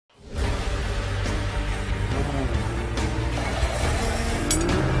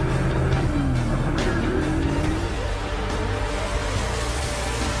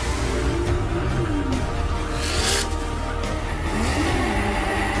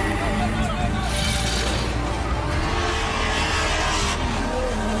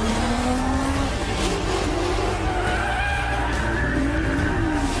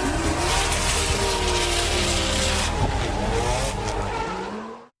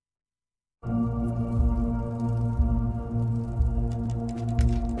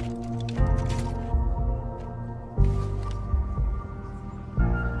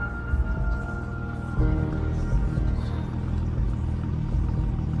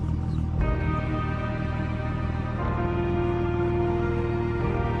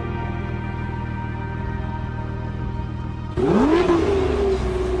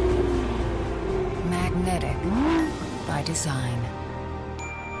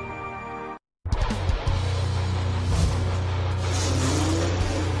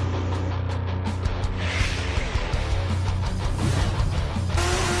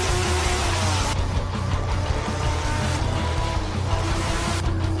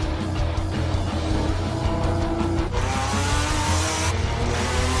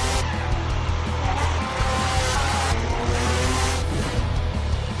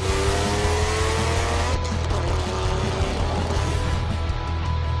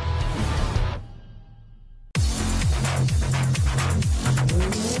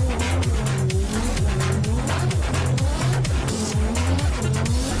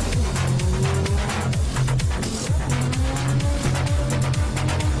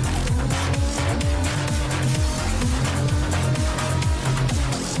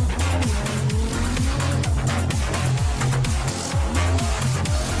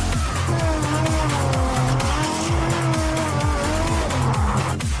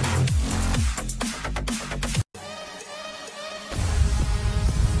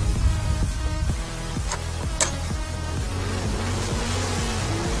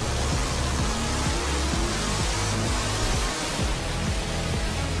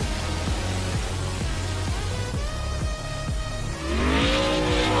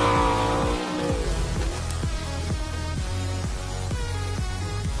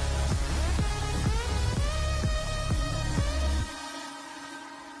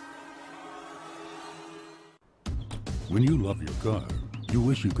When you love your car, you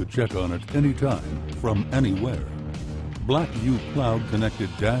wish you could check on it anytime, from anywhere. Blackview cloud-connected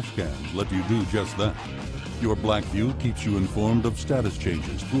dash cams let you do just that. Your Blackview keeps you informed of status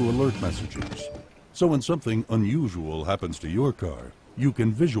changes through alert messages. So when something unusual happens to your car, you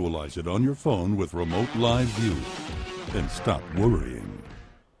can visualize it on your phone with remote live view and stop worrying.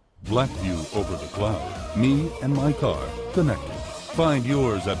 Blackview over the cloud. Me and my car connected. Find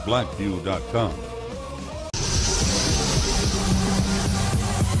yours at blackview.com.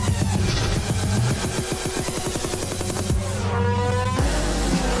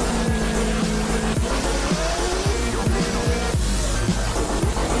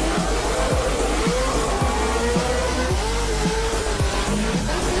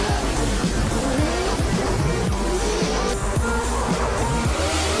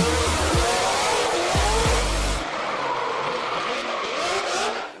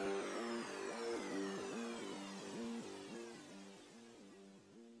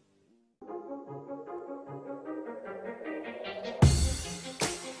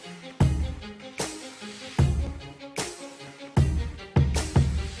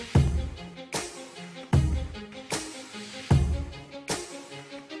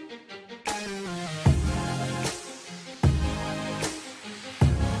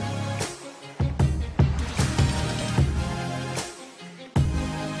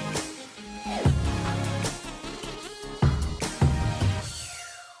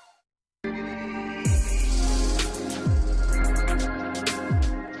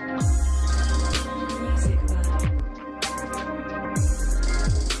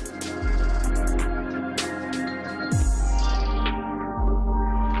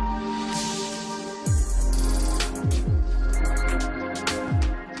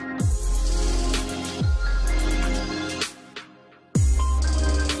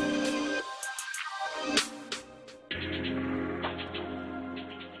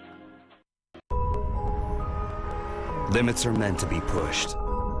 Limits are meant to be pushed.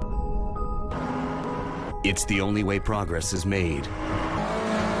 It's the only way progress is made.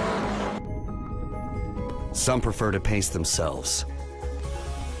 Some prefer to pace themselves.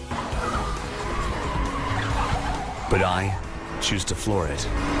 But I choose to floor it.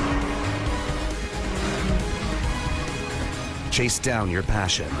 Chase down your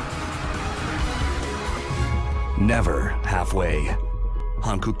passion. Never halfway.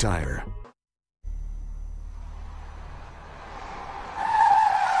 Hankook Tire.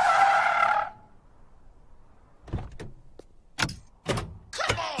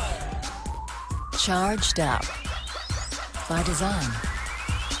 Charged up by design.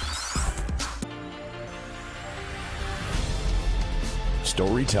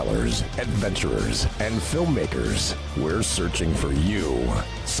 Storytellers, adventurers, and filmmakers, we're searching for you.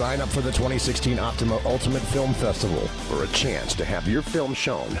 Sign up for the 2016 Optima Ultimate Film Festival for a chance to have your film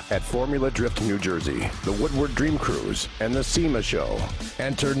shown at Formula Drift, New Jersey, the Woodward Dream Cruise, and the SEMA Show.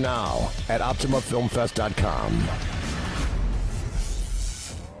 Enter now at OptimaFilmFest.com.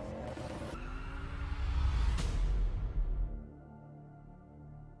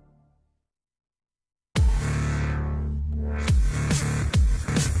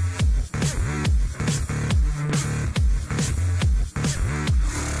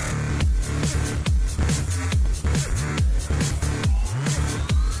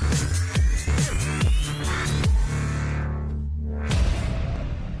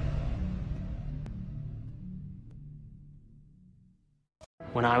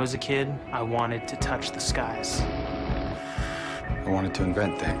 When I was a kid, I wanted to touch the skies. I wanted to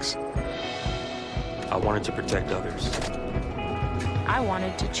invent things. I wanted to protect others. I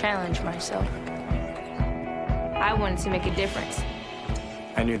wanted to challenge myself. I wanted to make a difference.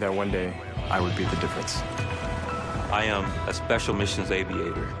 I knew that one day I would be the difference. I am a special missions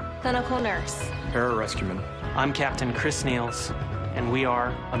aviator. Clinical nurse. Pararescueman. I'm Captain Chris Niels, and we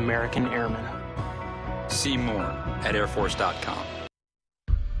are American Airmen. See more at airforce.com.